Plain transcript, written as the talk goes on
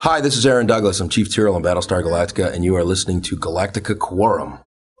Hi, this is Aaron Douglas. I'm Chief Tyrrell on Battlestar Galactica, and you are listening to Galactica Quorum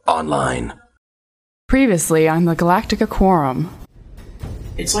Online. Previously on the Galactica Quorum.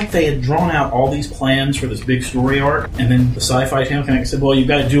 It's like they had drawn out all these plans for this big story arc, and then the Sci-Fi Channel kind of said, well, you've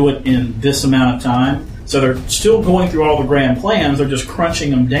got to do it in this amount of time. So they're still going through all the grand plans, they're just crunching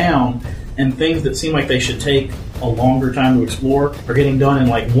them down, and things that seem like they should take a longer time to explore are getting done in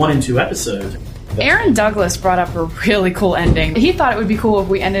like 1 and 2 episodes. Aaron Douglas brought up a really cool ending. He thought it would be cool if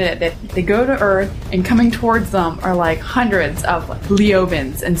we ended it that they go to Earth and coming towards them are like hundreds of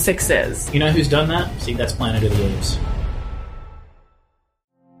Leovans and Sixes. You know who's done that? See, that's Planet of the Apes.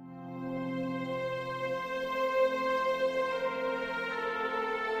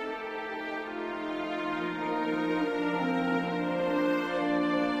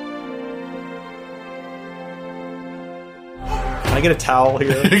 Can I get a towel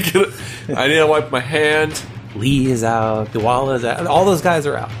here? I need to wipe my hand. Lee is out. Dwala is out. All those guys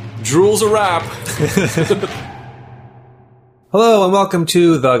are out. Drool's a wrap. Hello and welcome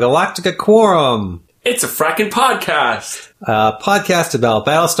to the Galactica Quorum. It's a fracking podcast. A podcast about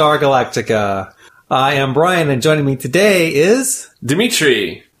Battlestar Galactica. I am Brian and joining me today is...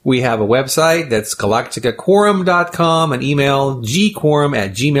 Dimitri. We have a website that's galacticaquorum.com, an email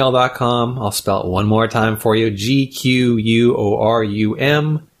gquorum@gmail.com. I'll spell it one more time for you,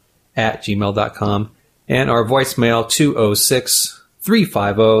 gquorum@gmail.com. And our voicemail,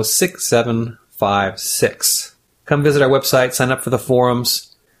 206-350-6756. Come visit our website, sign up for the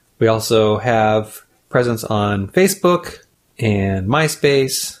forums. We also have presence on Facebook and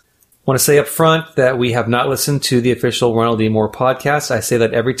MySpace. I want to say up front that we have not listened to the official Ronald D. Moore podcast. I say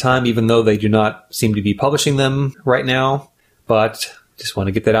that every time, even though they do not seem to be publishing them right now. But just want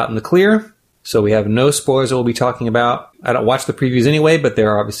to get that out in the clear. So we have no spoilers that we'll be talking about. I don't watch the previews anyway, but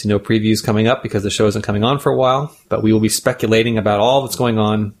there are obviously no previews coming up because the show isn't coming on for a while. But we will be speculating about all that's going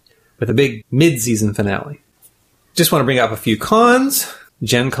on with a big mid-season finale. Just want to bring up a few cons.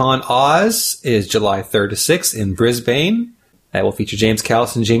 Gen Con Oz is July 3rd to 6th in Brisbane. That will feature James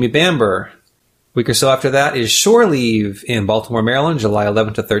Callis and Jamie Bamber. A week or so after that is Shore Leave in Baltimore, Maryland, July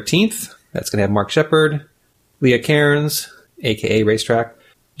 11th to 13th. That's going to have Mark Shepard, Leah Cairns, a.k.a. Racetrack,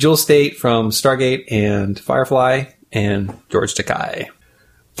 Jewel State from Stargate and Firefly, and George Takei.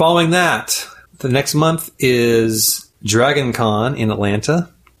 Following that, the next month is Dragon Con in Atlanta.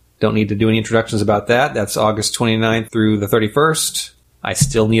 Don't need to do any introductions about that. That's August 29th through the 31st. I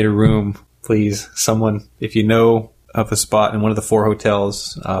still need a room. Please, someone, if you know of a spot in one of the 4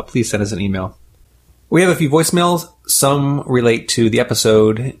 hotels, please send us an email. We have a few voicemails. Some relate to the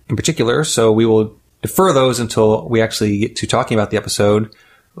episode in particular, so we will defer those until we actually get to talking about the episode.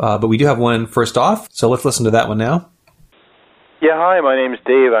 But we do have one first off, so let's listen to that one now. Yeah, hi, my name's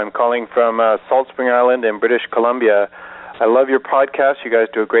Dave. I'm calling from Salt Spring Island in British Columbia. I love your podcast. You guys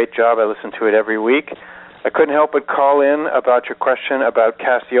do a great job. I listen to it every week. I couldn't help but call in about your question about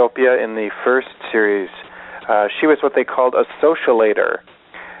Cassiopeia in the first series. She was what they called a socialator.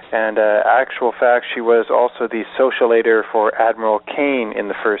 And actual fact, she was also the socialator for Admiral Kane in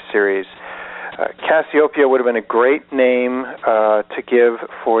the first series. Cassiopeia would have been a great name to give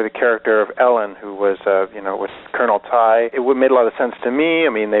for the character of Ellen, who was, with Colonel Ty. It would made a lot of sense to me. I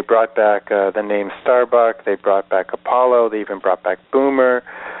mean, they brought back the name Starbuck, they brought back Apollo, they even brought back Boomer,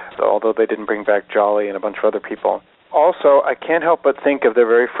 although they didn't bring back Jolly and a bunch of other people. Also, I can't help but think of the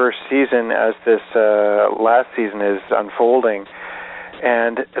very first season as this last season is unfolding.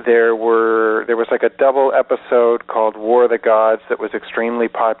 And there was like a double episode called War of the Gods that was extremely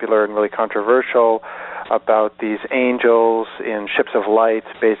popular and really controversial about these angels in ships of light,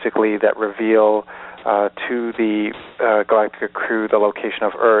 basically, that reveal to the Galactica crew the location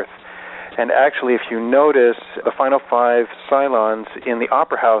of Earth. And actually, if you notice, the final 5 Cylons in the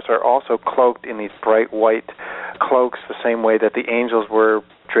Opera House are also cloaked in these bright white cloaks, the same way that the angels were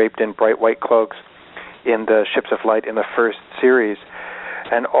draped in bright white cloaks in the Ships of Light in the first series.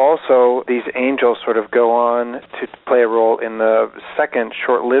 And also, these angels sort of go on to play a role in the second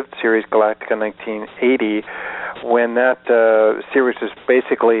short-lived series, Galactica 1980, when that series is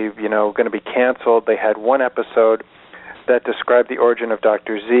basically, going to be canceled. They had one episode that described the origin of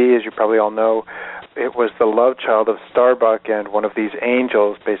Dr. Z. As you probably all know, it was the love child of Starbuck and one of these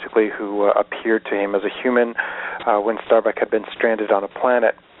angels, basically, who appeared to him as a human when Starbuck had been stranded on a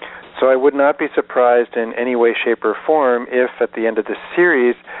planet. So I would not be surprised in any way, shape, or form if at the end of this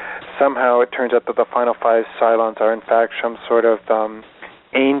series somehow it turns out that the final 5 Cylons are in fact some sort of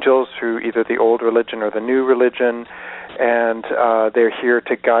angels through either the old religion or the new religion, and they're here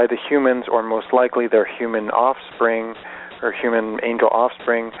to guide the humans, or most likely their human offspring or human angel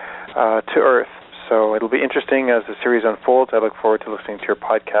offspring, to Earth. So it'll be interesting as the series unfolds. I look forward to listening to your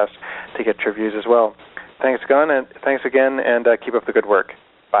podcast to get your views as well. Thanks again, and keep up the good work.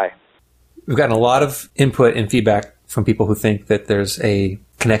 Bye. We've gotten a lot of input and feedback from people who think that there's a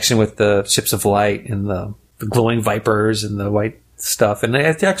connection with the Ships of Light and the glowing vipers and the white stuff. And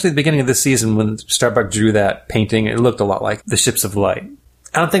actually, at the beginning of this season, when Starbuck drew that painting, it looked a lot like the Ships of Light.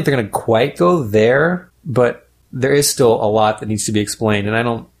 I don't think they're going to quite go there, but there is still a lot that needs to be explained. And I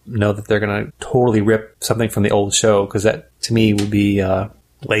don't know that they're going to totally rip something from the old show, because that, to me, would be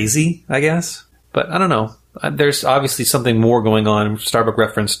lazy, I guess. But I don't know. There's obviously something more going on. Starbuck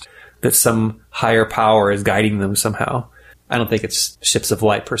referenced that some higher power is guiding them somehow. I don't think it's Ships of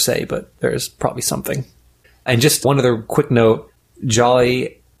Light per se, but there's probably something. And just one other quick note,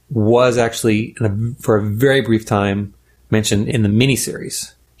 Jolly was actually, for a very brief time, mentioned in the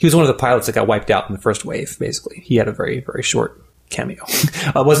miniseries. He was one of the pilots that got wiped out in the first wave, basically. He had a very, very short cameo.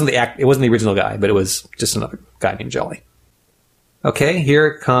 It wasn't the original guy, but it was just another guy named Jolly. Okay,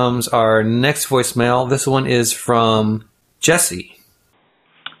 here comes our next voicemail. This one is from Jesse.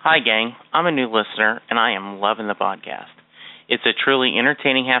 Hi, gang. I'm a new listener, and I am loving the podcast. It's a truly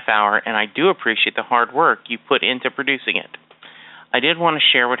entertaining half hour, and I do appreciate the hard work you put into producing it. I did want to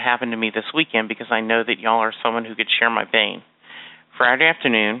share what happened to me this weekend because I know that y'all are someone who could share my pain. Friday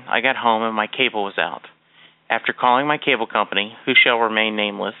afternoon, I got home and my cable was out. After calling my cable company, who shall remain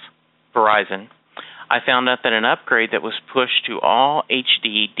nameless, Verizon, I found out that an upgrade that was pushed to all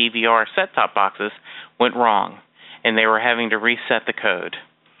HD DVR set-top boxes went wrong, and they were having to reset the code.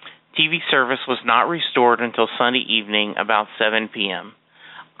 TV service was not restored until Sunday evening about 7 p.m.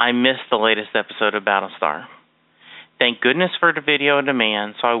 I missed the latest episode of Battlestar. Thank goodness for the video on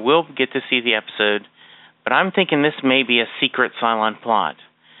demand, so I will get to see the episode, but I'm thinking this may be a secret silent plot.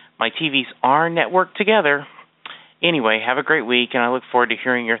 My TVs are networked together. Anyway, have a great week, and I look forward to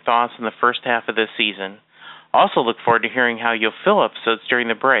hearing your thoughts on the first half of this season. Also look forward to hearing how you'll fill episodes during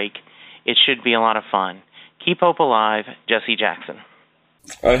the break. It should be a lot of fun. Keep hope alive, Jesse Jackson.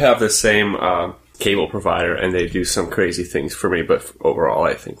 I have the same cable provider, and they do some crazy things for me, but overall,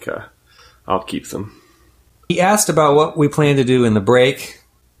 I think I'll keep them. He asked about what we plan to do in the break.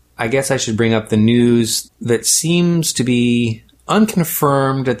 I guess I should bring up the news that seems to be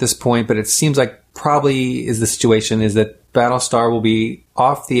unconfirmed at this point, but it seems like probably is the situation, is that Battlestar will be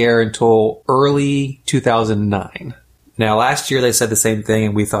off the air until early 2009. Now, last year they said the same thing,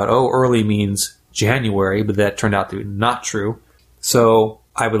 and we thought, early means January, but that turned out to be not true. So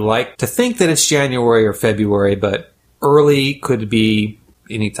I would like to think that it's January or February, but early could be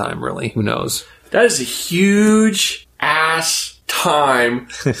any time, really. Who knows? That is a huge ass time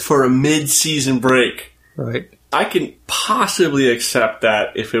for a mid-season break. Right. I can possibly accept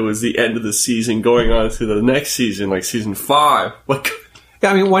that if it was the end of the season going on to the next season, like season 5. Yeah,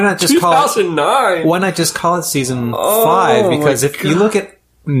 I mean, why not just 2009? Why not just call it season 5? Because if you look at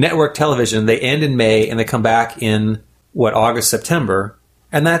network television, they end in May and they come back in, August, September,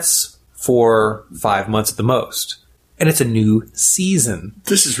 and that's for 5 months at the most. And it's a new season.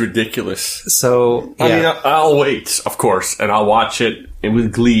 This is ridiculous. So, yeah. I mean, I'll wait, of course, and I'll watch it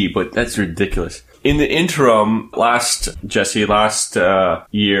with glee, but that's ridiculous. In the interim, last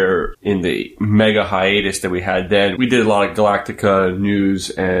year, in the mega hiatus that we had then, we did a lot of Galactica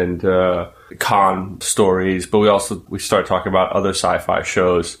news and con stories, but we started talking about other sci-fi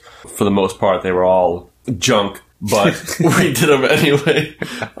shows. For the most part, they were all junk, but we did them anyway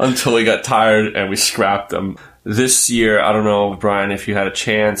until we got tired and we scrapped them. This year, I don't know, Brian, if you had a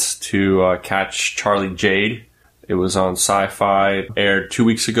chance to catch Charlie Jade. It was on Sci-Fi, aired 2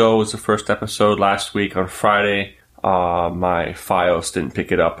 weeks ago, was the first episode. Last week on Friday, my Fios didn't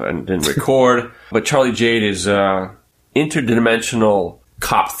pick it up and didn't record. But Charlie Jade is an interdimensional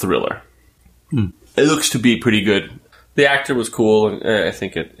cop thriller. It looks to be pretty good. The actor was cool, and I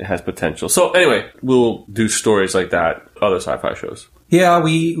think it has potential. So anyway, we'll do stories like that, other sci-fi shows. Yeah,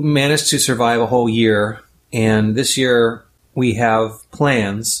 we managed to survive a whole year, and this year we have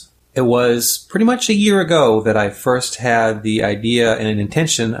plans. It was pretty much a year ago that I first had the idea and an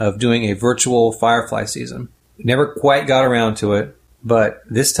intention of doing a virtual Firefly season. Never quite got around to it, but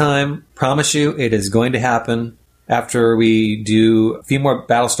this time, promise you, it is going to happen after we do a few more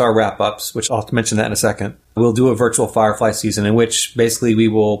Battlestar wrap-ups, which I'll have to mention that in a second. We'll do a virtual Firefly season in which basically we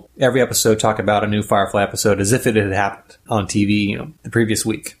will, every episode, talk about a new Firefly episode as if it had happened on TV, the previous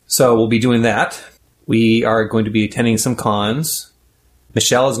week. So we'll be doing that. We are going to be attending some cons.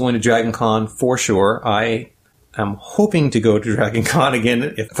 Michelle is going to Dragon Con for sure. I am hoping to go to Dragon Con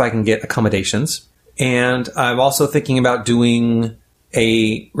again if I can get accommodations. And I'm also thinking about doing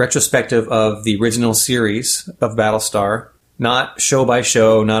a retrospective of the original series of Battlestar, Not show by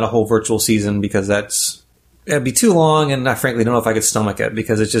show, not a whole virtual season, because it'd be too long, and I frankly don't know if I could stomach it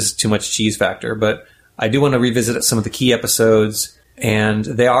because it's just too much cheese factor. But I do want to revisit some of the key episodes, and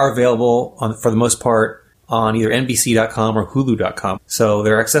they are available for the most part on either NBC.com or Hulu.com. So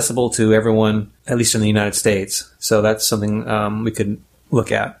they're accessible to everyone, at least in the United States. So that's something we could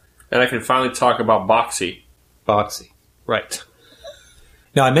look at. And I can finally talk about Boxy. Boxy. Right.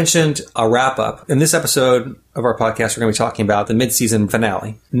 Now, I mentioned a wrap-up. In this episode of our podcast, we're going to be talking about the mid-season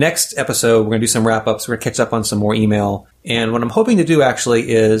finale. Next episode, we're going to do some wrap-ups. We're going to catch up on some more email. And what I'm hoping to do,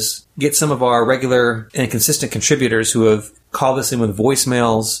 actually, is get some of our regular and consistent contributors who have called us in with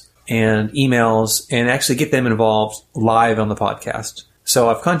voicemails and emails and actually get them involved live on the podcast. So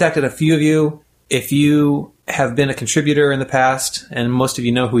I've contacted a few of you. If you have been a contributor in the past, and most of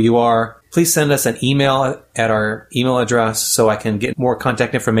you know who you are, please send us an email at our email address so I can get more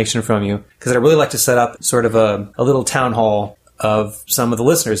contact information from you. Because I'd really like to set up sort of a little town hall of some of the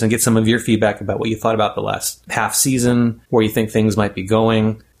listeners and get some of your feedback about what you thought about the last half season, where you think things might be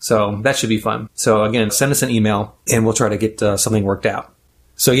going. So that should be fun. So again, send us an email and we'll try to get something worked out.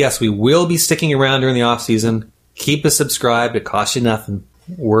 So yes, we will be sticking around during the off season. Keep us subscribed. It costs you nothing.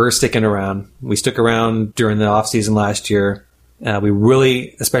 We're sticking around. We stuck around during the off season last year. We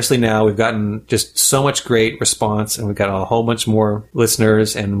really, especially now, we've gotten just so much great response, and we've got a whole bunch more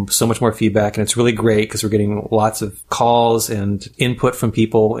listeners and so much more feedback, and it's really great because we're getting lots of calls and input from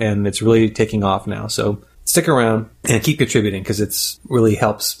people, and it's really taking off now. So stick around and keep contributing because it's really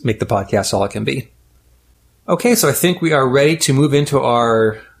helps make the podcast all it can be. Okay, so I think we are ready to move into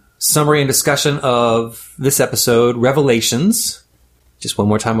our summary and discussion of this episode, Revelations. Just one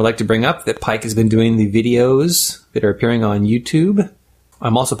more time, I'd like to bring up that Pike has been doing the videos that are appearing on YouTube.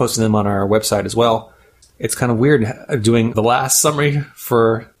 I'm also posting them on our website as well. It's kind of weird doing the last summary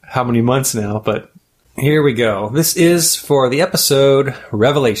for how many months now, but here we go. This is for the episode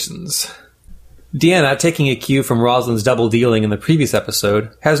Revelations. Deanna, taking a cue from Rosalind's double dealing in the previous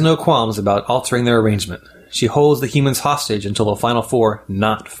episode, has no qualms about altering their arrangement. She holds the humans hostage until the final 4,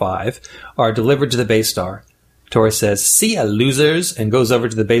 not 5, are delivered to the base star. Tori says, "See ya, losers," and goes over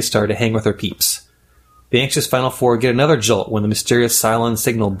to the base star to hang with her peeps. The anxious final 4 get another jolt when the mysterious Cylon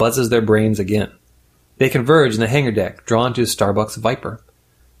signal buzzes their brains again. They converge in the hangar deck, drawn to Starbuck's Viper.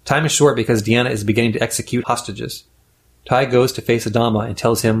 Time is short because Deanna is beginning to execute hostages. Ty goes to face Adama and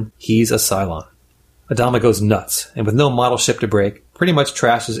tells him he's a Cylon. Adama goes nuts, and with no model ship to break, pretty much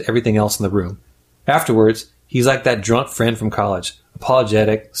trashes everything else in the room. Afterwards, he's like that drunk friend from college,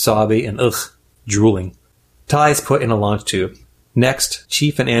 apologetic, sobby, and drooling. Ty is put in a launch tube. Next,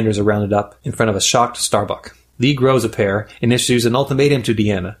 Chief and Anders are rounded up in front of a shocked Starbuck. Lee grows a pair and issues an ultimatum to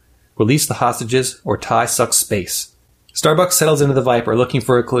Deanna. Release the hostages or Ty sucks space. Starbuck settles into the Viper looking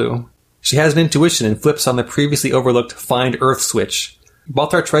for a clue. She has an intuition and flips on the previously overlooked Find Earth switch.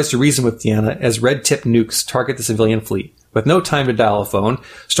 Baltar tries to reason with Deanna as red-tipped nukes target the civilian fleet. With no time to dial a phone,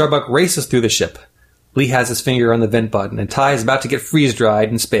 Starbuck races through the ship. Lee has his finger on the vent button, and Ty is about to get freeze-dried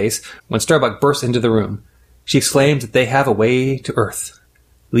in space when Starbuck bursts into the room. She exclaims that they have a way to Earth.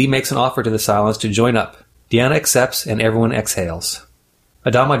 Lee makes an offer to the Cylons to join up. Deanna accepts, and everyone exhales.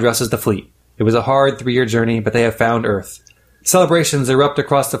 Adama addresses the fleet. It was a hard 3-year journey, but they have found Earth. Celebrations erupt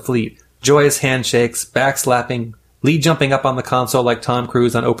across the fleet. Joyous handshakes, backslapping, Lee jumping up on the console like Tom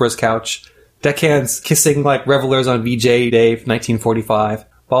Cruise on Oprah's couch, deckhands kissing like revelers on VJ Day 1945,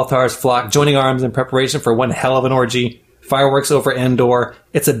 Baltar's flock joining arms in preparation for one hell of an orgy, fireworks over Endor.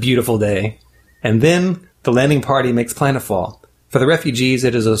 It's a beautiful day. And then the landing party makes planetfall. For the refugees,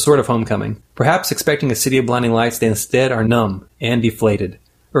 it is a sort of homecoming. Perhaps expecting a city of blinding lights, they instead are numb and deflated.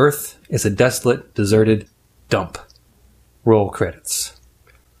 Earth is a desolate, deserted dump. Roll credits.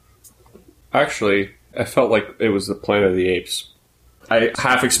 Actually, I felt like it was the Planet of the Apes. I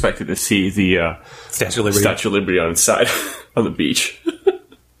half expected to see the Statue of Liberty on the side on the beach.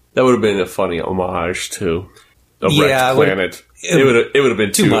 That would have been a funny homage to a wrecked planet. It would have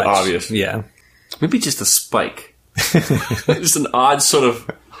been too obvious. Yeah. Maybe just a spike. Just an odd sort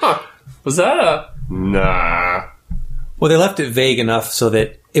of, was that a... Nah. Well, they left it vague enough so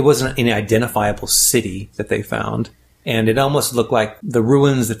that it wasn't an identifiable city that they found. And it almost looked like the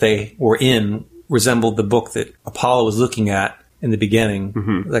ruins that they were in resembled the book that Apollo was looking at in the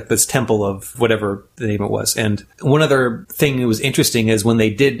beginning, like this temple of whatever the name it was. And one other thing that was interesting is when they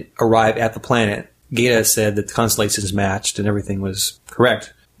did arrive at the planet, Gata said that the constellations matched and everything was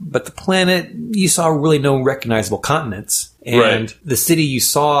correct. But the planet, you saw really no recognizable continents. And the city you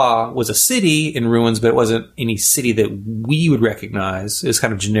saw was a city in ruins, but it wasn't any city that we would recognize. It was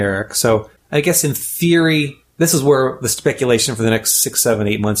kind of generic. So I guess in theory, this is where the speculation for the next 6, 7,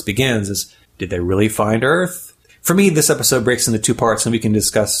 8 months begins is, did they really find Earth? For me, this episode breaks into 2 parts, and we can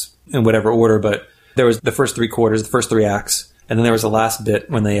discuss in whatever order, but there was the first 3 quarters, the first 3 acts, and then there was the last bit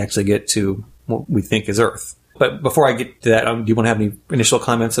when they actually get to what we think is Earth. But before I get to that, do you want to have any initial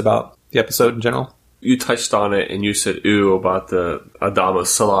comments about the episode in general? You touched on it, and you said, ooh, about the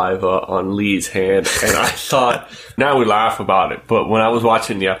Adama's saliva on Lee's hand. And I thought, now we laugh about it, but when I was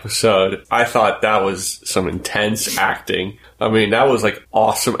watching the episode, I thought that was some intense acting. I mean, that was like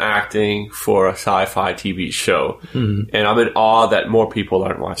awesome acting for a sci-fi TV show. Mm-hmm. And I'm in awe that more people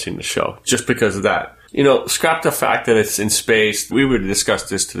aren't watching the show just because of that. You know, scrap the fact that it's in space. We would discuss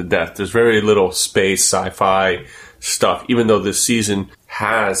this to the death. There's very little space sci-fi stuff, even though this season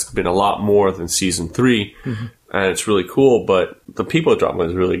has been a lot more than season 3, mm-hmm. and it's really cool, but the people drama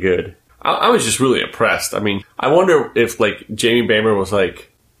is really good. I was just really impressed. I mean, I wonder if, like, Jamie Bamber was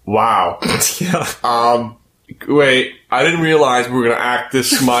like, wow. Yeah. Wait, I didn't realize we were going to act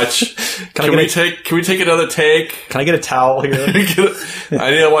this much. Can we take another take? Can I get a towel here?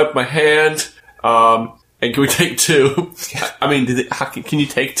 I need to wipe my hand. And can we take 2? I mean, can you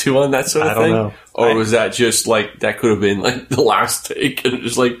take 2 on that sort of thing? I don't know. Or was that just like, that could have been like the last take? And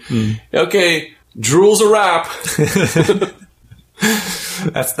just like, okay, drool's a wrap.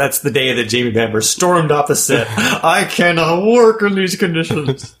 That's the day that Jamie Bamber stormed off the set. I cannot work in these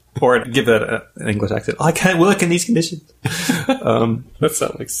conditions. Or give that an English accent. I can't work in these conditions. That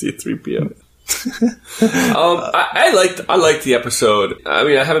sounds like C-3PO. I liked the episode. I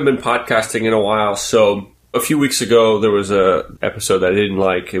mean, I haven't been podcasting in a while, so a few weeks ago there was a episode that I didn't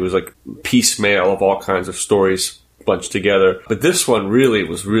like. It was like piecemeal of all kinds of stories bunched together. But this one really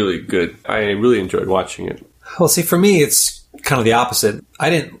was really good. I really enjoyed watching it. Well, see, for me, it's kind of the opposite. I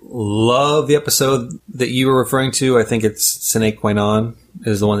didn't love the episode that you were referring to. I think it's Sine Qua Non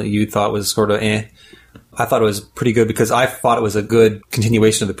is the one that you thought was sort of eh. I thought it was pretty good because I thought it was a good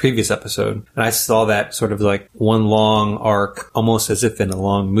continuation of the previous episode. And I saw that sort of like one long arc, almost as if in a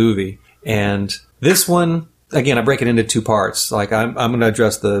long movie. And this one, again, I break it into 2 parts. Like I'm going to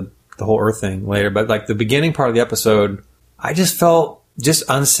address the whole Earth thing later. But like the beginning part of the episode, I just felt just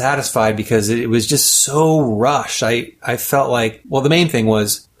unsatisfied because it was just so rushed. I felt like, well, the main thing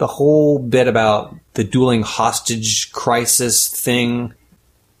was the whole bit about the dueling hostage crisis thing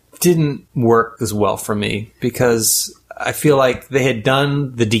didn't work as well for me because I feel like they had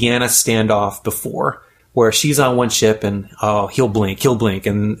done the Deanna standoff before where she's on one ship and, oh, he'll blink.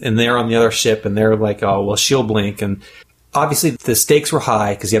 And they're on the other ship and they're like, oh, well, she'll blink. And obviously the stakes were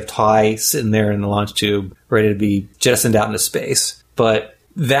high because you have Ty sitting there in the launch tube ready to be jettisoned out into space. But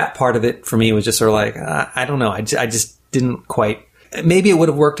that part of it for me was just sort of like, I don't know. I just didn't quite. Maybe it would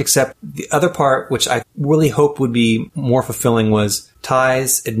have worked, except the other part, which I really hoped would be more fulfilling, was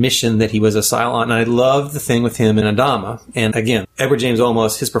Ty's admission that he was a Cylon. And I loved the thing with him and Adama. And again, Edward James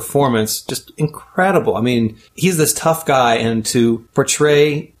Olmos, his performance, just incredible. I mean, he's this tough guy, and to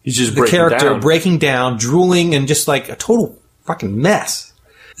portray the character breaking down, drooling, and just like a total fucking mess.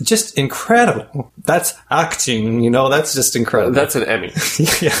 Just incredible. That's acting, that's just incredible. That's an Emmy.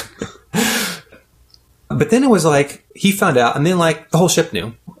 Yeah. But then it was like, he found out, and then like, the whole ship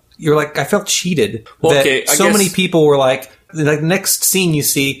knew. You're like, I felt cheated. Well, that okay, many people were like, the next scene you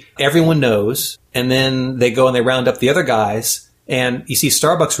see, everyone knows, and then they go and they round up the other guys, and you see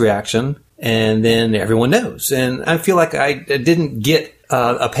Starbuck's reaction, and then everyone knows. And I feel like I didn't get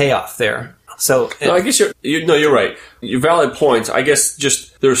a payoff there. So no, I guess you're right. Your valid points. I guess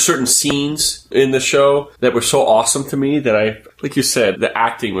just there are certain scenes in the show that were so awesome to me that like you said, the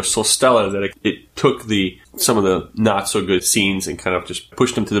acting was so stellar that it took some of the not so good scenes and kind of just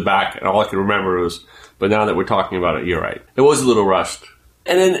pushed them to the back. And all I can remember was, but now that we're talking about it, you're right. It was a little rushed.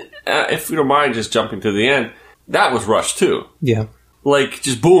 And then, if you don't mind just jumping to the end, that was rushed too. Yeah. Like,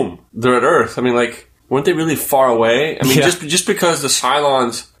 just boom, they're at Earth. I mean, like, weren't they really far away? I mean, just because the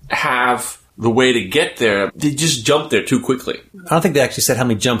Cylons have the way to get there, they just jumped there too quickly. I don't think they actually said how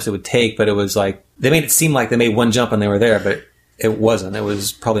many jumps it would take, but it was like, they made it seem like they made one jump and they were there, but it wasn't. It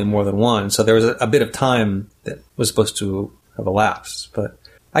was probably more than one. So there was a bit of time that was supposed to have elapsed. But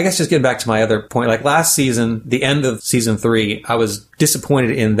I guess just getting back to my other point, like last season, the end of season 3, I was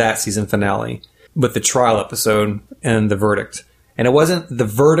disappointed in that season finale with the trial episode and the verdict. And it wasn't the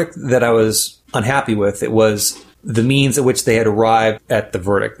verdict that I was unhappy with. It was the means at which they had arrived at the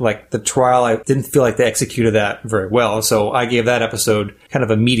verdict. Like the trial, I didn't feel like they executed that very well. So I gave that episode kind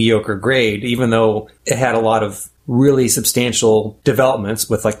of a mediocre grade, even though it had a lot of really substantial developments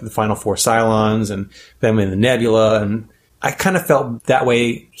with like the final 4 Cylons and them in the nebula. And I kind of felt that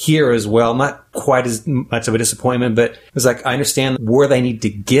way here as well. Not quite as much of a disappointment, but it was like, I understand where they need to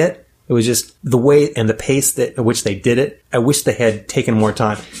get. It was just the way and the pace at which they did it. I wish they had taken more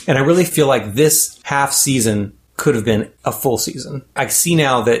time. And I really feel like this half season could have been a full season. I see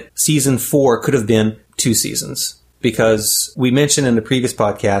now that season 4 could have been 2 seasons, because we mentioned in the previous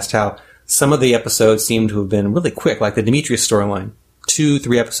podcast how some of the episodes seem to have been really quick, like the Demetrius storyline.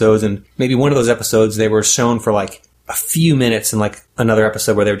 2-3 episodes, and maybe one of those episodes they were shown for like a few minutes in like another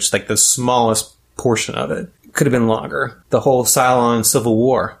episode where they were just like the smallest portion of it. Could have been longer. The whole Cylon Civil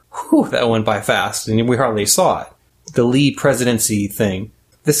War, whew, that went by fast, and we hardly saw it. The Lee presidency thing.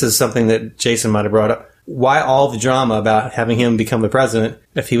 This is something that Jason might have brought up. Why all the drama about having him become the president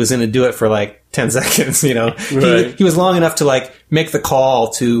if he was going to do it for like 10 seconds, you know? Right. He was long enough to like make the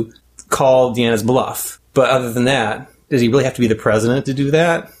call to call Deanna's bluff. But other than that, does he really have to be the president to do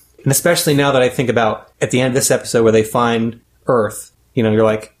that? And especially now that I think about at the end of this episode where they find Earth, you know, you're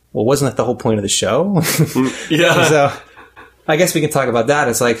like, well, wasn't that the whole point of the show? Yeah. So I guess we can talk about that.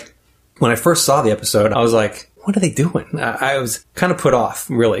 It's like, when I first saw the episode, I was like, what are they doing? I was kind of put off,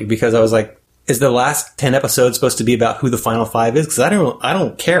 really, because I was like, is the last 10 episodes supposed to be about who the final 5 is? Because I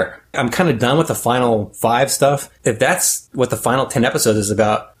don't care. I'm kind of done with the final 5 stuff. If that's what the final 10 episodes is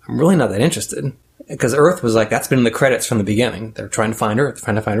about, I'm really not that interested. Because Earth was like, that's been in the credits from the beginning. They're trying to find Earth,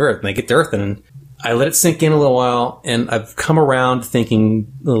 and they get to Earth, and I let it sink in a little while, and I've come around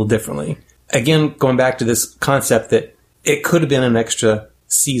thinking a little differently. Again, going back to this concept that it could have been an extra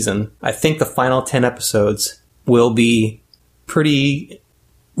season. I think the final 10 episodes will be pretty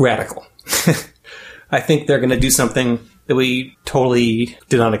radical. I think they're going to do something that we totally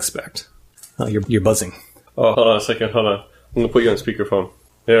did not expect. Oh, you're buzzing. Oh, hold on a second. Hold on. I'm going to put you on speakerphone.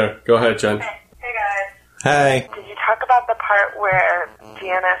 Yeah, go ahead, Jen. Hey guys. Hi. Did you talk about the part where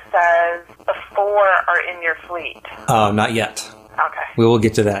Deanna says the 4 are in your fleet? Oh, not yet. Okay. We will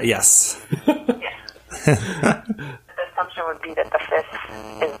get to that, yes. Yes. The assumption would be that the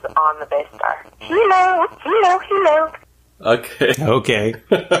 5th is on the base star. Hello. Okay. Okay.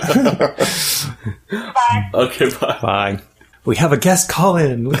 Bye. Okay, bye. Bye. We have a guest call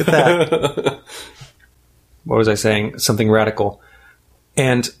in. Look at that. What was I saying? Something radical.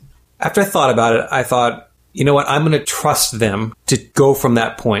 And after I thought about it, I thought, you know what? I'm going to trust them to go from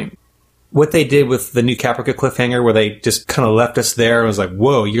that point. What they did with the New Caprica cliffhanger, where they just kind of left us there and was like,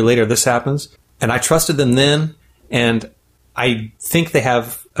 whoa, a year later this happens. And I trusted them then. And I think they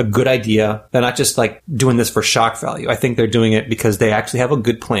have a good idea. They're not just like doing this for shock value. I think they're doing it because they actually have a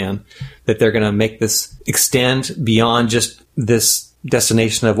good plan that they're going to make this extend beyond just this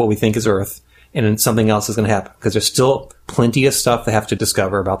destination of what we think is Earth. And then something else is going to happen, because there's still plenty of stuff they have to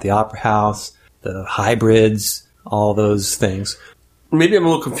discover about the Opera House, the hybrids, all those things. Maybe I'm a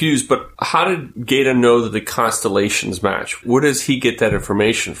little confused, but how did Gaeta know that the constellations match? Where does he get that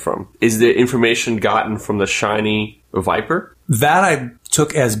information from? Is the information gotten from the shiny Viper? That I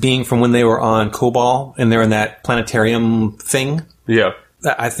took as being from when they were on Kobol and they're in that planetarium thing. Yeah.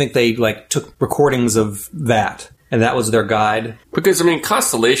 I think they like took recordings of that, and that was their guide. Because, I mean,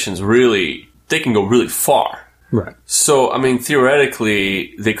 constellations really, they can go really far. Right. So, I mean,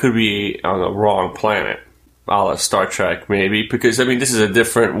 theoretically, they could be on the wrong planet. A la Star Trek, maybe, because, I mean, this is a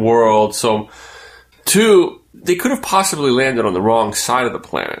different world. So, 2, they could have possibly landed on the wrong side of the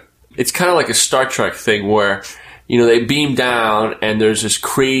planet. It's kind of like a Star Trek thing where, you know, they beam down and there's this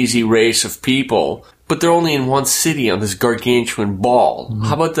crazy race of people, but they're only in one city on this gargantuan ball. Mm-hmm.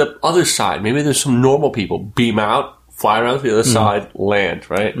 How about the other side? Maybe there's some normal people. Beam out, fly around to the other side, land,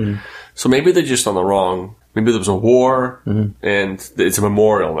 right? Mm-hmm. So maybe they're just on the wrong... Maybe there was a war, and it's a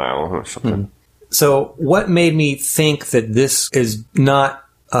memorial now or something. Mm-hmm. So what made me think that this is not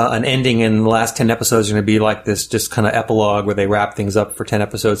an ending and the last 10 episodes are going to be like this just kind of epilogue where they wrap things up for 10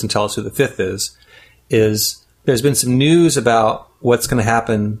 episodes and tell us who the 5th is there's been some news about what's going to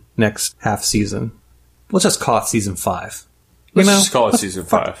happen next half season. Let's just call it season 5. Let's just call it season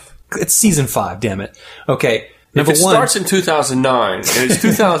 5. It's season 5, damn it. Okay. If it starts in 2009 and it's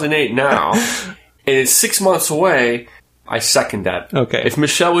 2008 now and it's 6 months away... I second that. Okay. If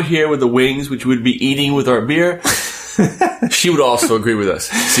Michelle were here with the wings, which we'd be eating with our beer, she would also agree with us.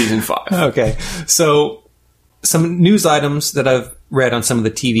 Season 5. Okay. So, some news items that I've read on some of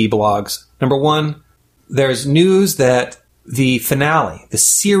the TV blogs. Number 1, there's news that the finale, the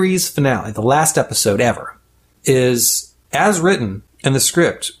series finale, the last episode ever, is, as written, and the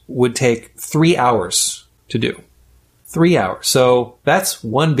script would take 3 hours to do. 3 hours. So, that's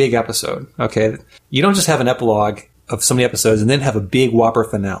one big episode. Okay. You don't just have an epilogue of so many episodes and then have a big whopper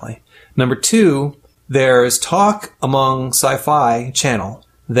finale. Number 2, there's talk among Sci-Fi Channel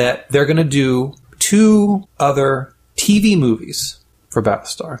that they're going to do 2 other TV movies for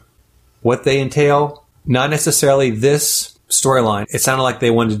Battlestar. What they entail, not necessarily this storyline. It sounded like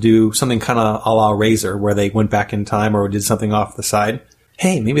they wanted to do something kind of a la Razor, where they went back in time or did something off the side.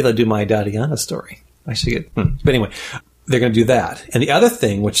 Hey, maybe they'll do my Dadiana story. I should get... But anyway, they're going to do that. And the other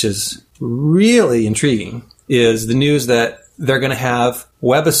thing, which is really intriguing, is the news that they're going to have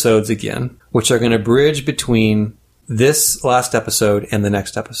webisodes again, which are going to bridge between this last episode and the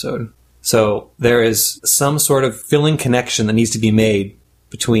next episode. So there is some sort of filling connection that needs to be made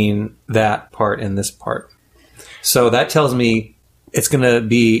between that part and this part. So that tells me it's going to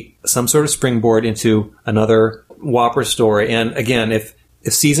be some sort of springboard into another Whopper story. And again, if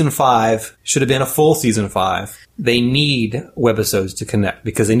season 5 should have been a full season 5, they need webisodes to connect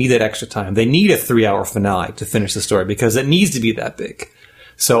because they need that extra time. They need a 3-hour finale to finish the story because it needs to be that big.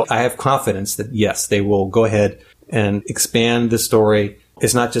 So I have confidence that, yes, they will go ahead and expand the story.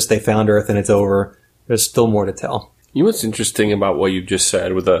 It's not just they found Earth and it's over. There's still more to tell. You know what's interesting about what you just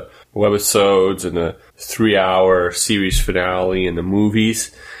said with the webisodes and the 3-hour series finale and the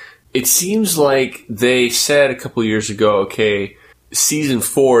movies? It seems like they said a couple of years ago, okay, season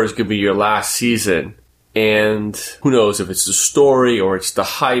 4 is going to be your last season. And who knows if it's the story or it's the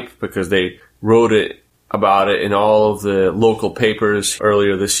hype because they wrote it about it in all of the local papers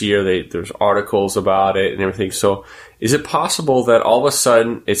earlier this year. There's articles about it and everything. So is it possible that all of a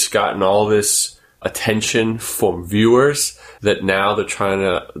sudden it's gotten all this attention from viewers that now they're trying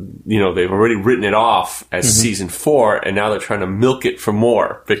to, they've already written it off as season 4 and now they're trying to milk it for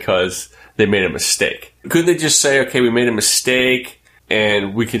more because they made a mistake? Couldn't they just say, okay, we made a mistake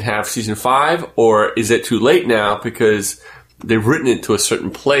and we can have season 5? Or is it too late now because they've written it to a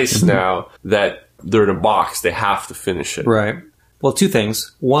certain place now that they're in a box, they have to finish it? Right. Well, 2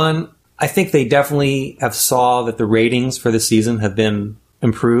 things. One, I think they definitely have saw that the ratings for the season have been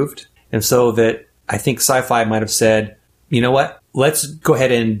improved. And so that I think Sci-Fi might have said, you know what? Let's go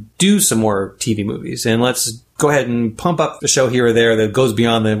ahead and do some more TV movies and let's go ahead and pump up the show here or there that goes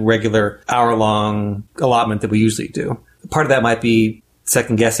beyond the regular hour-long allotment that we usually do. Part of that might be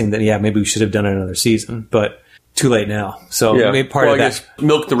second guessing that, maybe we should have done another season, but too late now. So maybe part of that. I guess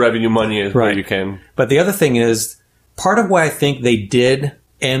milk the revenue money as right. You can. But the other thing is, part of why I think they did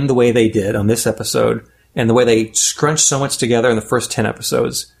end the way they did on this episode and the way they scrunched so much together in the first 10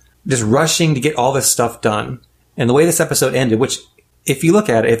 episodes, just rushing to get all this stuff done. And the way this episode ended, which if you look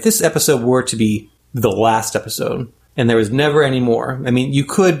at it, if this episode were to be the last episode and there was never any more, I mean, you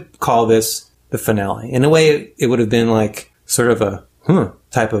could call this the finale. In a way, it would have been like sort of a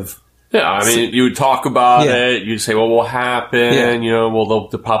type of... Yeah, I mean, you would talk about it. You'd say, well, what happened? Yeah. They'll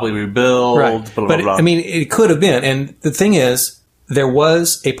probably rebuild. Right. Blah, but, blah, blah. I mean, it could have been. And the thing is, there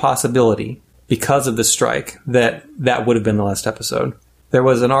was a possibility because of the strike that would have been the last episode. There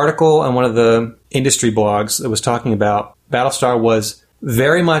was an article on one of the industry blogs that was talking about Battlestar was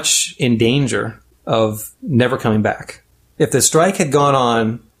very much in danger of never coming back. If the strike had gone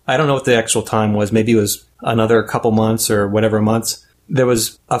on, I don't know what the actual time was. Maybe it was another couple months or whatever months. There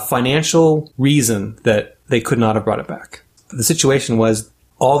was a financial reason that they could not have brought it back. The situation was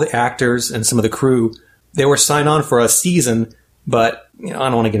all the actors and some of the crew, they were signed on for a season, but I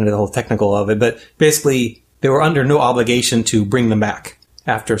don't want to get into the whole technical of it, but basically they were under no obligation to bring them back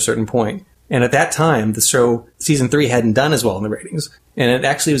after a certain point. And at that time, the show, season 3, hadn't done as well in the ratings. And it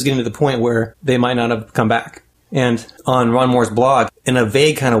actually was getting to the point where they might not have come back. And on Ron Moore's blog, in a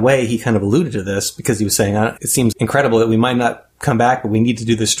vague kind of way, he kind of alluded to this because he was saying, it seems incredible that we might not come back, but we need to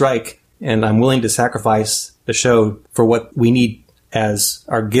do the strike. And I'm willing to sacrifice the show for what we need as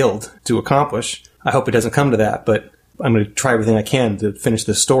our guild to accomplish. I hope it doesn't come to that, but I'm going to try everything I can to finish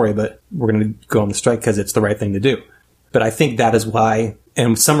this story, but we're going to go on the strike because it's the right thing to do. But I think that is why,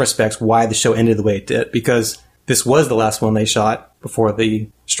 in some respects, why the show ended the way it did, because this was the last one they shot before the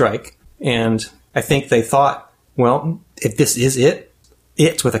strike. And I think they thought, well, if this is it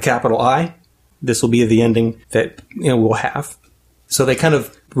with a capital I, this will be the ending that we'll have. So they kind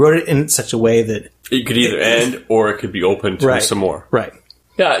of wrote it in such a way that it could either end or it could be open to some more. Right.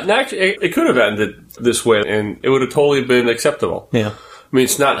 Yeah, actually, it could have ended this way, and it would have totally been acceptable. Yeah. I mean,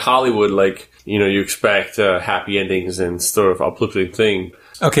 it's not Hollywood like, you expect happy endings and sort of uplifting thing.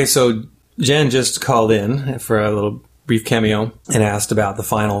 Okay, so Jen just called in for a little brief cameo and asked about the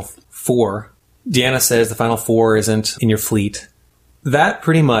Final 4. Deanna says the Final 4 isn't in your fleet. That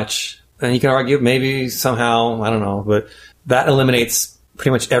pretty much, and you can argue maybe somehow, I don't know, but that eliminates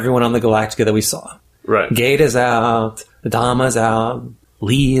pretty much everyone on the Galactica that we saw. Right. Gate is out, Adama's out,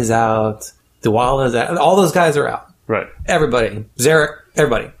 Lee is out, Dewala is out. All those guys are out. Right. Everybody. Zarek,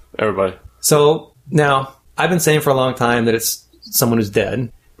 everybody. Everybody. So now, I've been saying for a long time that it's someone who's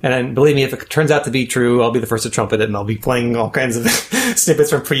dead. And believe me, if it turns out to be true, I'll be the first to trumpet it, and I'll be playing all kinds of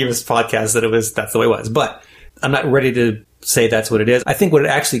snippets from previous podcasts that's the way it was. But I'm not ready to say that's what it is. I think what it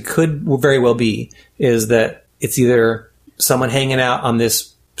actually could very well be is that it's either someone hanging out on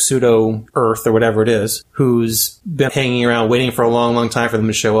this pseudo Earth or whatever it is, who's been hanging around waiting for a long, long time for them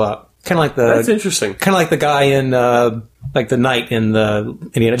to show up. Kind of like That's interesting. Kind of like the guy in, like the knight in the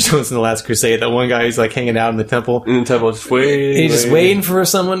Indiana Jones and the Last Crusade. That one guy who's like hanging out in the temple. In the temple, just waiting. He's just waiting for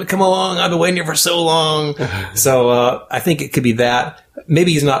someone to come along. I've been waiting here for so long. So, I think it could be that.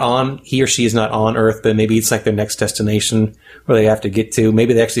 Maybe he or she is not on Earth, but maybe it's like their next destination where they have to get to.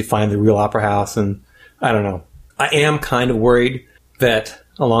 Maybe they actually find the real opera house, and I don't know. I am kind of worried that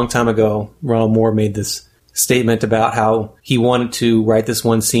a long time ago, Ronald Moore made this statement about how he wanted to write this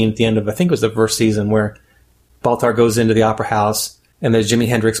one scene at the end of, I think it was the first season, where Baltar goes into the opera house and there's Jimi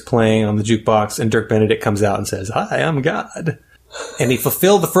Hendrix playing on the jukebox and Dirk Benedict comes out and says, "Hi, I'm God." And he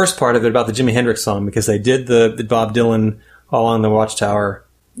fulfilled the first part of it about the Jimi Hendrix song because they did the Bob Dylan All on the Watchtower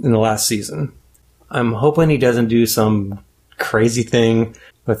in the last season. I'm hoping he doesn't do some crazy thing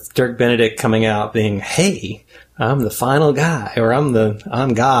with Dirk Benedict coming out being, "Hey, I'm the final guy," or I'm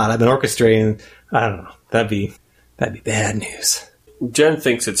God. I've been orchestrating. I don't know. That'd be bad news. Jen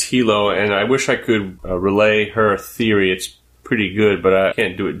thinks it's Hilo, and I wish I could relay her theory. It's pretty good, but I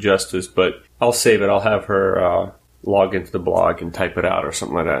can't do it justice. But I'll save it. I'll have her log into the blog and type it out or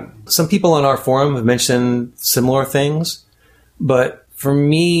something like that. Some people on our forum have mentioned similar things, but for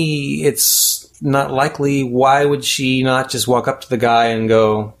me, it's not likely. Why would she not just walk up to the guy and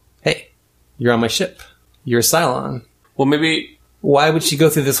go, "Hey, you're on my ship. You're a Cylon"? Well, maybe... Why would she go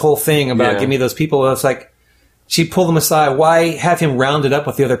through this whole thing about give me those people? It's like she'd pull them aside. Why have him rounded up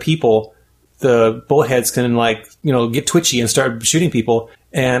with the other people? The bullet heads can get twitchy and start shooting people.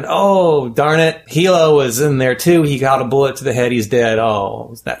 And oh, darn it, Hilo was in there too. He got a bullet to the head. He's dead.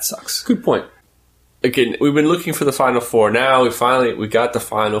 Oh, that sucks. Good point. Again, we've been looking for the Final Four. Now we got the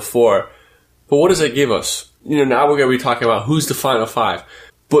Final Four. But what does that give us? Now we're going to be talking about who's the Final Five.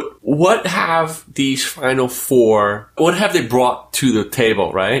 But what have these Final Four, what have they brought to the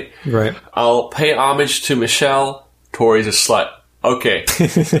table, right? Right. I'll pay homage to Michelle. Tori's a slut. Okay.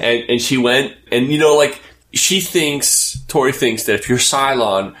 and she went, and Tori thinks that if you're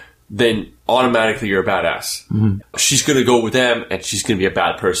Cylon, then automatically you're a badass. Mm-hmm. She's going to go with them, and she's going to be a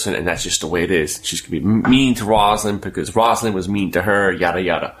bad person, and that's just the way it is. She's going to be mean to Roslin because Roslin was mean to her, yada,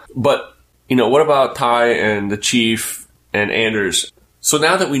 yada. But, what about Ty and the Chief and Anders? So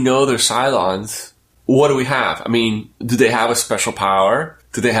now that we know they're Cylons, what do we have? I mean, do they have a special power?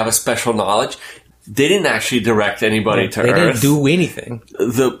 Do they have a special knowledge? They didn't actually direct anybody to Earth. They didn't do anything.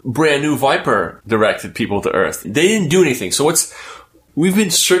 The brand new Viper directed people to Earth. They didn't do anything. So we've been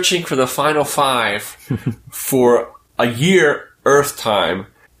searching for the Final Five for a year Earth time,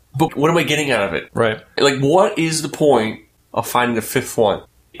 but what am I getting out of it? Right. What is the point of finding the fifth one?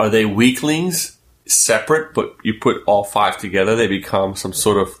 Are they weaklings? Separate, but you put all five together, they become some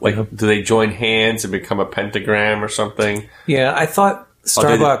sort of do they join hands and become a pentagram or something? Yeah, I thought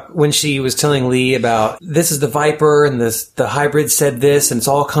Starbuck, when she was telling Lee about this is the Viper and the hybrid said this and it's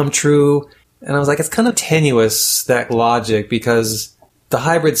all come true, and I was like, it's kind of tenuous, that logic, because the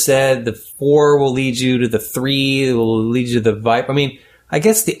hybrid said the 4 will lead you to the 3, it will lead you to the Viper. I mean, I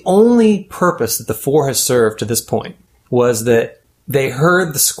guess the only purpose that the 4 has served to this point was that they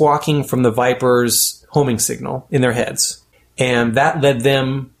heard the squawking from the Viper's homing signal in their heads, and that led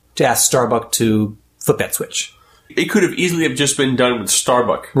them to ask Starbuck to flip that switch. It could have easily have just been done with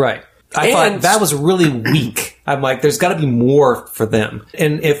Starbuck. Right. I thought that was really weak. I'm like, there's got to be more for them.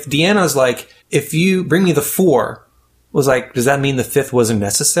 And if Deanna's like, if you bring me the 4, was like, does that mean the 5th wasn't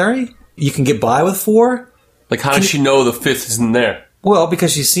necessary? You can get by with 4? How does she know the 5th isn't there? Well,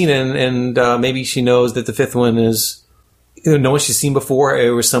 because she's seen it, and maybe she knows that the 5th one is... no one she's seen before, it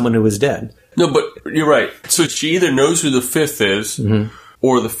was someone who was dead. No, but you're right. So she either knows who the 5th is,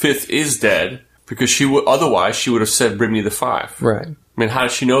 or the 5th is dead, because otherwise she would have said, "Bring me the 5." Right. I mean, how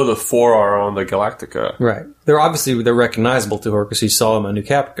does she know the 4 are on the Galactica? Right. They're recognizable to her because she saw them on New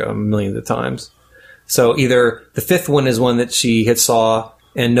Caprica millions of times. So either the 5th one is one that she had saw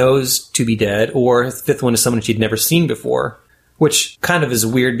and knows to be dead, or the 5th one is someone she'd never seen before, which kind of is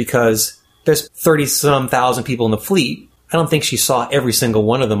weird because there's 30-some thousand people in the fleet. I don't think she saw every single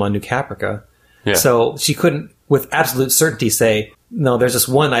one of them on New Caprica. Yeah. So she couldn't, with absolute certainty, say, no, there's just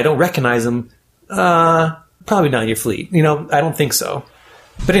one, I don't recognize him. Probably not in your fleet. I don't think so.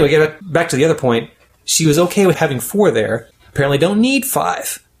 But anyway, get back to the other point. She was okay with having 4 there. Apparently don't need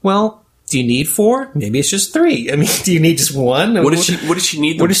 5. Well, do you need 4? Maybe it's just 3. I mean, do you need just 1? What does she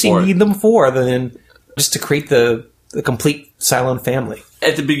need them for? What does she need them for other than just to create the complete Cylon family?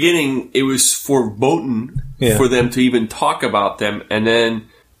 At the beginning, it was forbidden for them to even talk about them,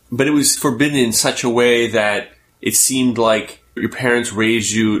 but it was forbidden in such a way that it seemed like your parents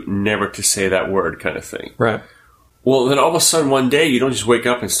raised you never to say that word kind of thing. Right. Well, then all of a sudden one day you don't just wake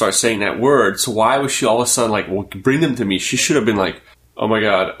up and start saying that word. So why was she all of a sudden like, well, bring them to me? She should have been like, oh my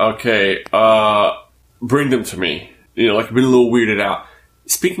God, okay, bring them to me. You know, like been a little weirded out.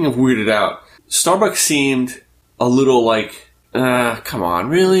 Speaking of weirded out, Starbuck seemed a little like, come on,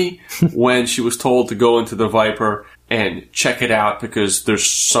 really? When she was told to go into the Viper and check it out because there's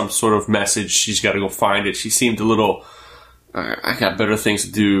some sort of message, she's got to go find it. She seemed a little, I got better things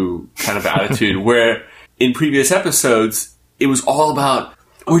to do kind of attitude, where in previous episodes, it was all about,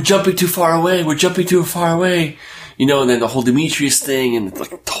 we're jumping too far away, you know, and then the whole Demetrius thing, and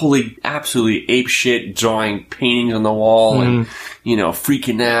like totally, absolutely ape shit, drawing paintings on the wall, and, you know,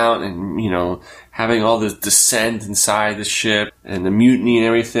 freaking out, and, you know, having all this descent inside the ship, and the mutiny and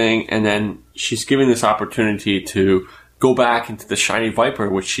everything, and then she's given this opportunity to go back into the shiny Viper,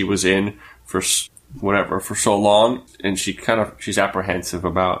 which she was in for for so long, and she's apprehensive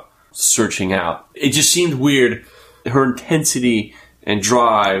about searching out. It just seemed weird. Her intensity and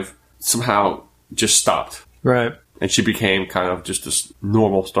drive somehow just stopped. Right. And she became kind of just this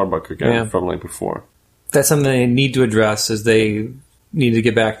normal Starbuck again from like before. That's something they need to address, is they need to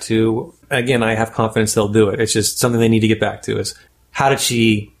get back to, again, I have confidence they'll do it. It's just something they need to get back to, is how did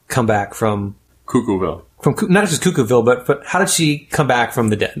she come back from Cuckooville? From not just Cuckooville, but how did she come back from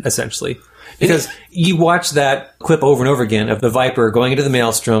the dead, essentially? Because you watch that clip over and over again of the Viper going into the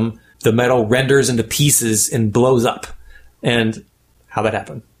Maelstrom, the metal renders into pieces and blows up. And how that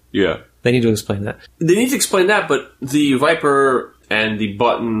happened. Yeah. They need to explain that. They need to explain that, but the Viper and the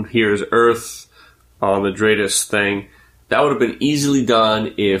button here is Earth on the Dratus thing, that would have been easily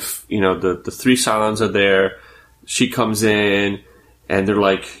done if, you know, the three Cylons are there, she comes in, and they're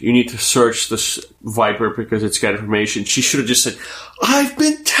like, you need to search this Viper because it's got information. She should have just said, I've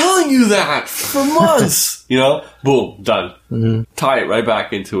been telling you that for months! You know? Boom, done. Mm-hmm. Tie it right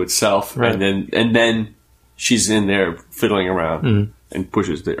back into itself, right. and then she's in there fiddling around and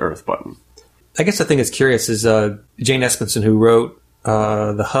pushes the Earth button. I guess the thing that's curious is Jane Espenson, who wrote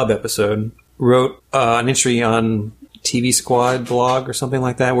the Hub episode, wrote an entry on TV Squad blog or something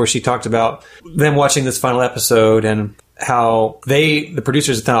like that, where she talked about them watching this final episode and how the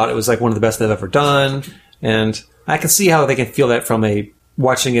producers thought it was like one of the best they've ever done. And I can see how they can feel that from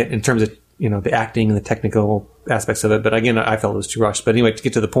watching it in terms of, you know, the acting and the technical aspects of it. But again, I felt it was too rushed. But anyway, to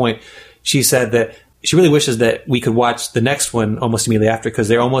get to the point, she said that she really wishes that we could watch the next one almost immediately after, because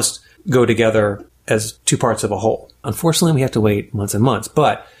they almost go together as two parts of a whole. Unfortunately, we have to wait months and months.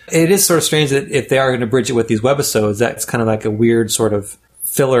 But it is sort of strange that if they are going to bridge it with these webisodes, that's kind of like a weird sort of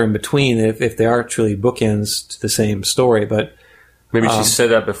filler in between if they are truly bookends to the same story. But maybe she said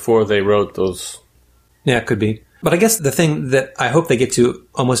that before they wrote those. Yeah, it could be. But I guess the thing that I hope they get to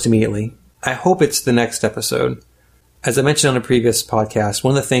almost immediately, I hope it's the next episode. As I mentioned on a previous podcast,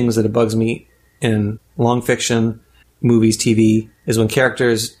 one of the things that bugs me in long fiction, movies, TV, is when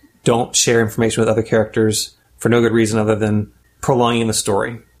characters don't share information with other characters for no good reason other than prolonging the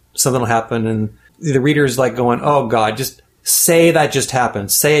story. Something will happen and the reader's like going, oh God, just say that just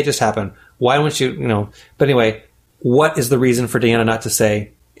happened. Say it just happened. Why don't you, you know? But anyway, what is the reason for Deanna not to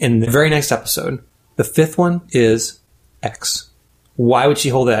say in the very next episode, the fifth one is X? Why would she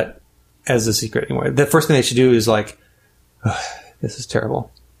hold that as a secret anyway? The first thing they should do is like, oh, this is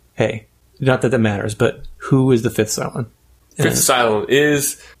terrible. Hey, not that that matters, but who is the fifth Cylon? Fifth Cylon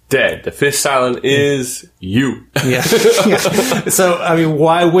is dead. The fifth Cylon is you. Yeah. So, I mean,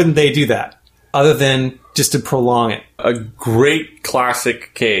 why wouldn't they do that? Other than just to prolong it. A great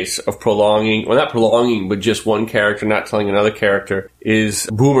classic case of prolonging, well, not prolonging, but just one character not telling another character, is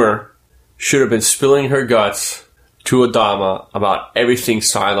Boomer should have been spilling her guts to Adama about everything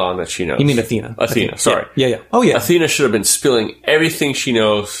Cylon that she knows. You mean Athena? Athena, sorry. Yeah. Oh, yeah. Athena should have been spilling everything she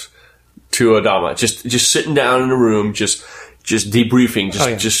knows to Adama. Just sitting down in a room, just debriefing,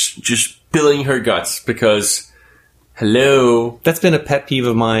 just spilling her guts because, hello. That's been a pet peeve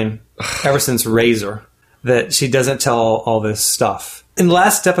of mine ever since Razor, that she doesn't tell all this stuff. In the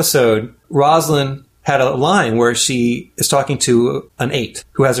last episode, Rosalind had a line where she is talking to an 8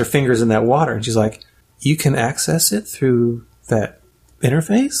 who has her fingers in that water, and she's like, you can access it through that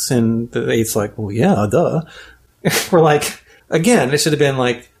interface? And the 8's like, well, yeah, duh. We're like, again, it should have been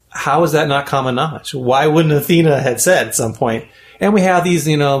like, how is that not common knowledge? Why wouldn't Athena had said at some point? And we have these,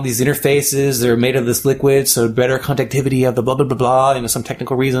 these interfaces. They're made of this liquid, so better conductivity of the blah, blah, blah, blah, some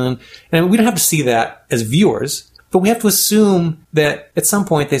technical reason. And we don't have to see that as viewers, but we have to assume that at some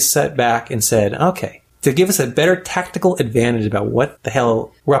point they sat back and said, okay, to give us a better tactical advantage about what the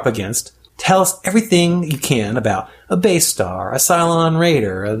hell we're up against, tell us everything you can about a base star, a Cylon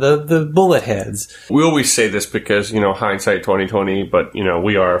Raider, the bullet heads. We always say this because, hindsight 2020, but,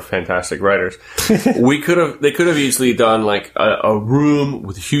 we are fantastic writers. They could have easily done like a room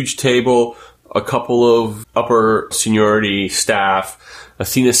with a huge table, a couple of upper seniority staff,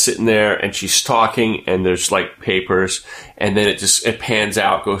 Athena's sitting there and she's talking and there's like papers, and then it pans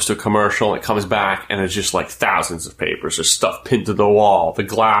out, goes to a commercial, and it comes back and there's just like thousands of papers. There's stuff pinned to the wall. The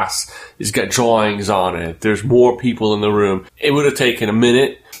glass has got drawings on it. There's more people in the room. It would have taken a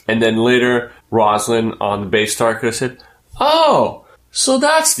minute, and then later Rosalind on the base star could have said, "Oh, so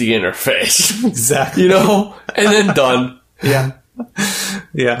that's the interface." Exactly. And then done. Yeah.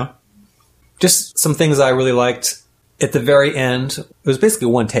 Yeah. Just some things I really liked. At the very end, it was basically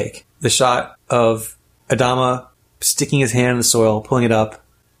one take. The shot of Adama sticking his hand in the soil, pulling it up.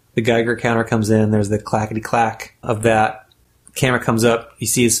 The Geiger counter comes in. There's the clackety-clack of that. Camera comes up. You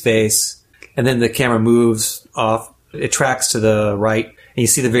see his face. And then the camera moves off. It tracks to the right. And you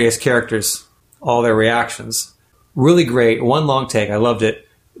see the various characters, all their reactions. Really great. One long take. I loved it.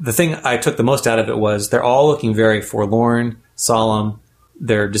 The thing I took the most out of it was they're all looking very forlorn, solemn.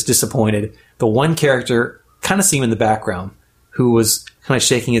 They're just disappointed. The one character kind of seen in the background who was kind of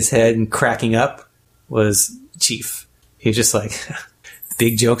shaking his head and cracking up was Chief. He was just like,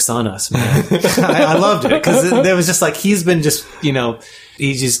 big joke's on us, man. I loved it because there was just like, he's been just,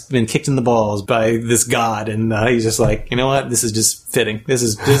 he's just been kicked in the balls by this god, and he's just like, you know what, this is just fitting. This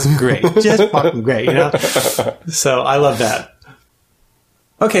is just great. Just fucking great, So I love that.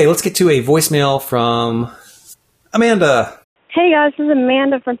 Okay, let's get to a voicemail from Amanda. Hey guys, this is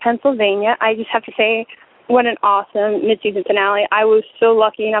Amanda from Pennsylvania. I just have to say, what an awesome mid-season finale. I was so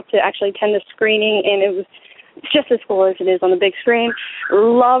lucky enough to actually attend the screening, and it was just as cool as it is on the big screen.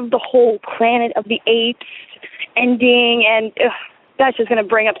 Love the whole Planet of the Apes ending, and that's just going to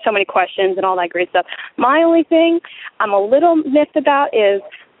bring up so many questions and all that great stuff. My only thing I'm a little miffed about is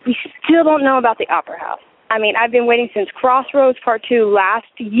we still don't know about the Opera House. I mean, I've been waiting since Crossroads Part 2 last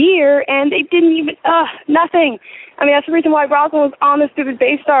year, and they didn't even, nothing. I mean, that's the reason why Rosalind was on the stupid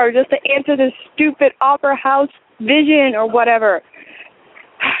base star, just to answer this stupid Opera House vision or whatever.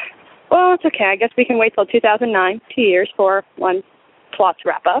 Well, it's okay. I guess we can wait till 2009, 2 years, for one plot to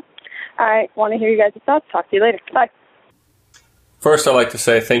wrap up. All right, want to hear you guys' thoughts. Talk to you later. Bye. First, I'd like to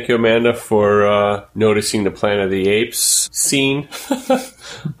say thank you, Amanda, for noticing the Planet of the Apes scene.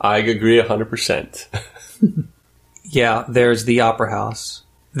 I agree 100%. Yeah, there's the Opera House.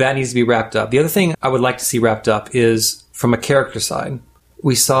 That needs to be wrapped up. The other thing I would like to see wrapped up is from a character side.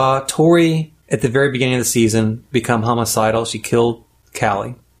 We saw Tori at the very beginning of the season become homicidal. She killed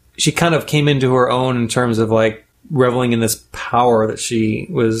Callie. She kind of came into her own in terms of like reveling in this power that she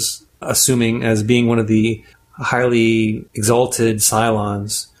was assuming as being one of the highly exalted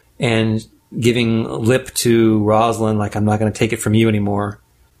Cylons, and giving lip to Rosalind like, I'm not going to take it from you anymore.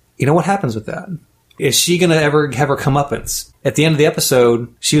 What happens with that? Is she going to ever have her comeuppance? At the end of the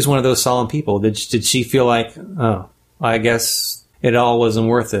episode, she was one of those solemn people. Did she feel like, oh, I guess it all wasn't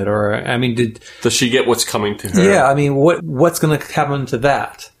worth it? Or, I mean, does she get what's coming to her? Yeah, I mean, what's going to happen to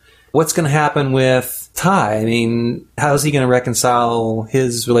that? What's going to happen with Ty? I mean, how's he going to reconcile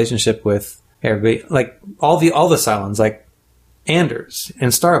his relationship with everybody? Like, all the Cylons, like Anders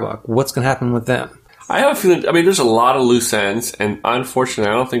and Starbuck, what's going to happen with them? I have a feeling, there's a lot of loose ends, and unfortunately,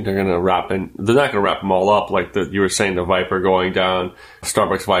 I don't think they're going to they're not going to wrap them all up, like you were saying, the Viper going down,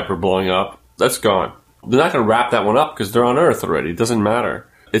 Starbucks Viper blowing up. That's gone. They're not going to wrap that one up because they're on Earth already. It doesn't matter.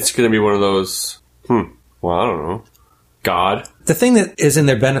 It's going to be one of those, I don't know, God. The thing that is in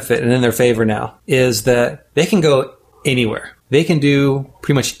their benefit and in their favor now is that they can go anywhere. They can do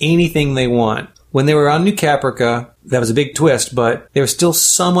pretty much anything they want. When they were on New Caprica, that was a big twist, but they were still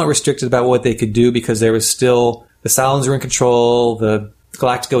somewhat restricted about what they could do because there was still, the Cylons were in control, the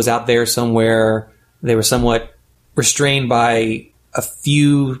Galactica was out there somewhere. They were somewhat restrained by a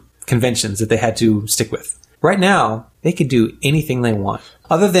few conventions that they had to stick with. Right now, they could do anything they want.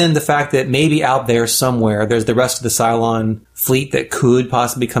 Other than the fact that maybe out there somewhere, there's the rest of the Cylon fleet that could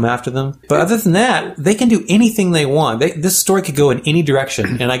possibly come after them. But other than that, they can do anything they want. This story could go in any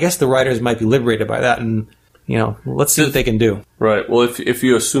direction. And I guess the writers might be liberated by that. And, let's see what they can do. Right. Well, if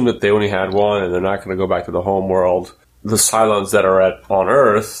you assume that they only had one and they're not going to go back to the home world, the Cylons that are on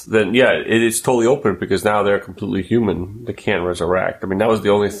Earth, then yeah, it is totally open because now they're completely human. They can't resurrect. That was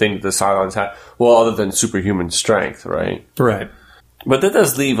the only thing that the Cylons had. Well, other than superhuman strength, right? Right. But that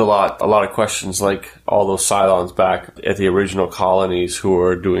does leave a lot of questions, like all those Cylons back at the original colonies who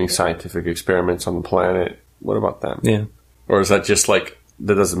are doing scientific experiments on the planet. What about them? Yeah. Or is that just that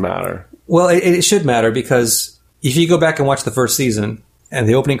doesn't matter? Well, it should matter because if you go back and watch the first season, And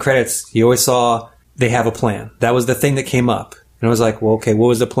the opening credits, you always saw they have a plan. That was the thing that came up. And I was like, well, okay, what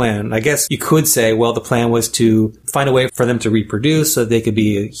was the plan? I guess you could say, well, the plan was to find a way for them to reproduce so that they could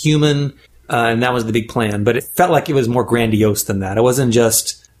be a human. And that was the big plan. But it felt like it was more grandiose than that. It wasn't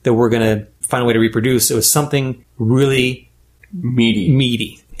just that we're going to find a way to reproduce. It was something really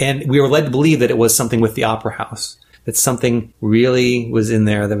meaty. And we were led to believe that it was something with the Opera House. That something really was in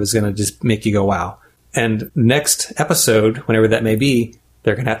there that was going to just make you go, wow. And next episode, whenever that may be,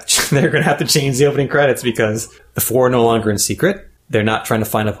 they're going to have to change the opening credits because the four are no longer in secret. They're not trying to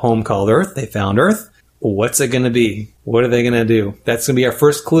find a home called Earth. They found Earth. What's it going to be? What are they going to do? That's going to be our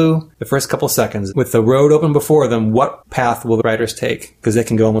first clue, the first couple seconds. With the road open before them, what path will the writers take? Because they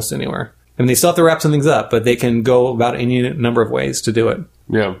can go almost anywhere. I mean, they still have to wrap some things up, but they can go about any number of ways to do it.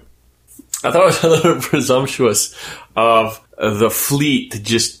 Yeah. I thought it was a little presumptuous of the fleet to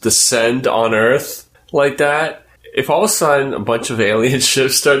just descend on Earth like that. If all of a sudden a bunch of alien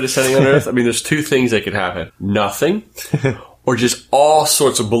ships started descending on Earth, I mean, there's two things that could happen. Nothing, or just all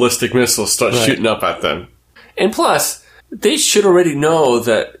sorts of ballistic missiles start shooting up at them. And plus, they should already know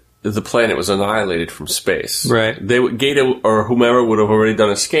that the planet was annihilated from space. Right. Gata or whomever would have already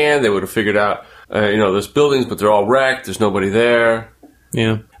done a scan. They would have figured out, there's buildings, but they're all wrecked. There's nobody there.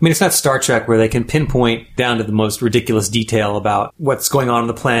 Yeah. I mean, it's not Star Trek where they can pinpoint down to the most ridiculous detail about what's going on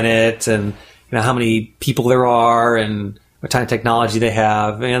the planet and how many people there are and what kind of technology they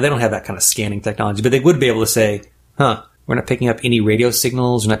have. They don't have that kind of scanning technology, but they would be able to say, we're not picking up any radio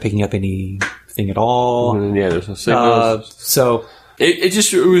signals. We're not picking up anything at all. Yeah, there's no signals. So it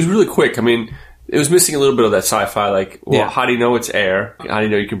was really quick. I mean, it was missing a little bit of that sci-fi, how do you know it's air? How do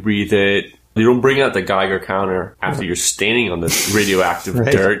you know you can breathe it? You don't bring out the Geiger counter after you're standing on the radioactive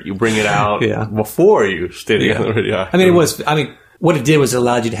dirt. You bring it out before you're standing on the radioactive. I mean, what it did was it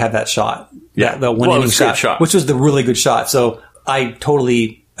allowed you to have that shot. Yeah. The one inning shot, which was the really good shot. So I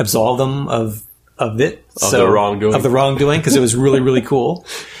totally absolved them of it. Of the wrongdoing. Of the wrongdoing, because it was really, really cool.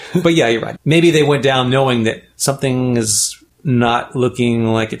 But yeah, you're right. Maybe they went down knowing that something is not looking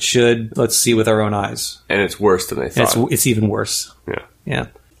like it should. Let's see with our own eyes. And it's worse than they thought. It's even worse. Yeah.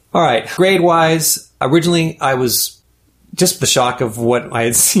 All right. Grade-wise, originally I was just the shock of what I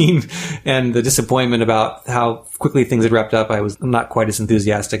had seen and the disappointment about how quickly things had wrapped up. I was not quite as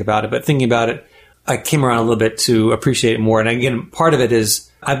enthusiastic about it, but thinking about it, I came around a little bit to appreciate it more. And again, part of it is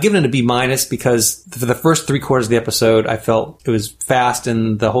I've given it a B- because for the first 3/4 of the episode, I felt it was fast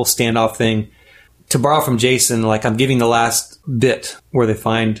and the whole standoff thing. To borrow from Jason, I'm giving the last bit where they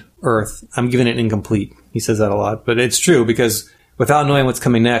find Earth, I'm giving it incomplete. He says that a lot, but it's true because without knowing what's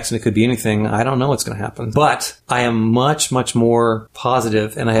coming next, and it could be anything, I don't know what's going to happen. But I am much, much more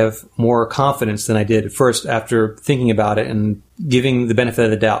positive, and I have more confidence than I did at first after thinking about it and giving the benefit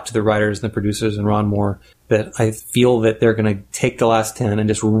of the doubt to the writers and the producers and Ron Moore, that I feel that they're going to take the last 10 and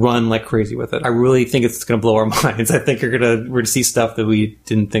just run like crazy with it. I really think it's going to blow our minds. I think we're going to see stuff that we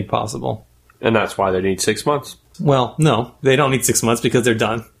didn't think possible. And that's why they need 6 months. Well, no, they don't need 6 months because they're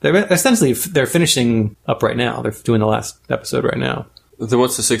done. They're finishing up right now. They're doing the last episode right now. Then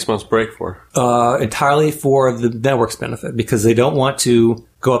what's the 6 months break for? Entirely for the network's benefit because they don't want to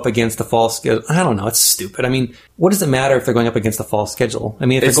go up against the fall schedule. I don't know. It's stupid. I mean, what does it matter if they're going up against the fall schedule? I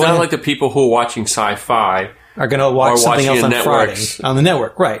mean, if it's not like the people who are watching sci-fi are going to watch something else on Friday on the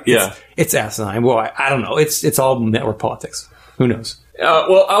network, right? Yeah, it's asinine. Well, I don't know. It's all network politics. Who knows?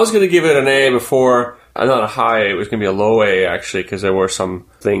 Well, I was going to give it an A before. Not a high A. It was going to be a low A, actually, because there were some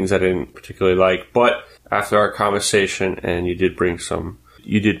things I didn't particularly like. But after our conversation, and you did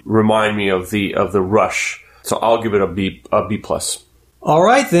remind me of the rush. So I'll give it a B plus. All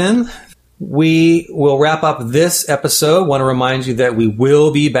right, then. We will wrap up this episode. Want to remind you that we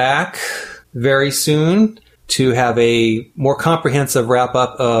will be back very soon to have a more comprehensive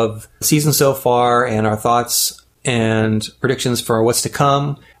wrap-up of the season so far and our thoughts and predictions for what's to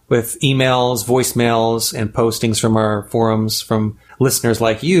come with emails, voicemails, and postings from our forums from listeners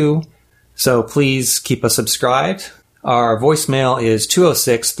like you. So please keep us subscribed. Our voicemail is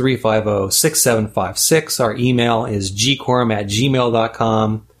 206-350-6756. Our email is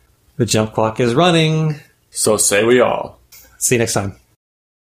gquorum@gmail.com. The jump clock is running. So say we all. See you next time.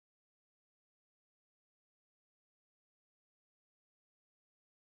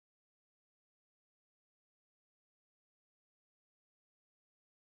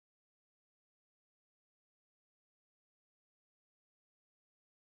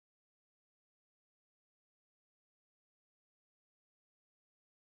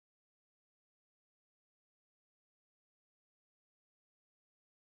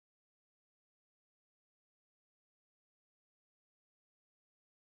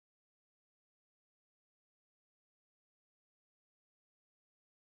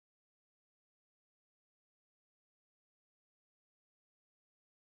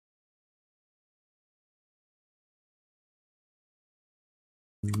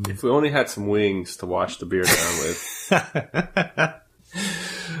 If we only had some wings to wash the beer down with,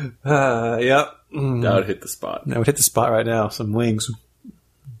 Yep. that would hit the spot. That would hit the spot right now. Some wings.